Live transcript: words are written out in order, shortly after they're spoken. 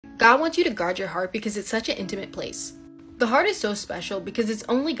God wants you to guard your heart because it's such an intimate place. The heart is so special because it's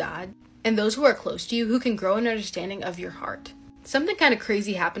only God and those who are close to you who can grow an understanding of your heart. Something kind of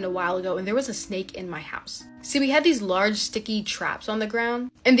crazy happened a while ago and there was a snake in my house. See, we had these large sticky traps on the ground,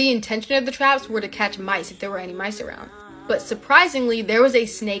 and the intention of the traps were to catch mice if there were any mice around. But surprisingly, there was a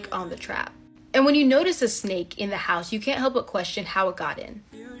snake on the trap. And when you notice a snake in the house, you can't help but question how it got in.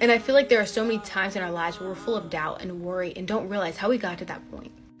 And I feel like there are so many times in our lives where we're full of doubt and worry and don't realize how we got to that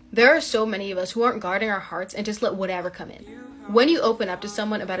point. There are so many of us who aren't guarding our hearts and just let whatever come in. When you open up to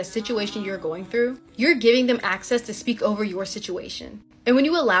someone about a situation you're going through, you're giving them access to speak over your situation. And when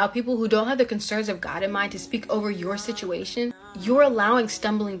you allow people who don't have the concerns of God in mind to speak over your situation, you're allowing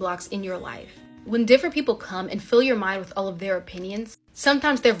stumbling blocks in your life. When different people come and fill your mind with all of their opinions,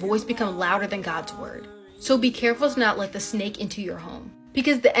 sometimes their voice becomes louder than God's word. So be careful to not let the snake into your home,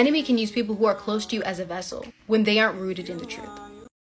 because the enemy can use people who are close to you as a vessel when they aren't rooted in the truth.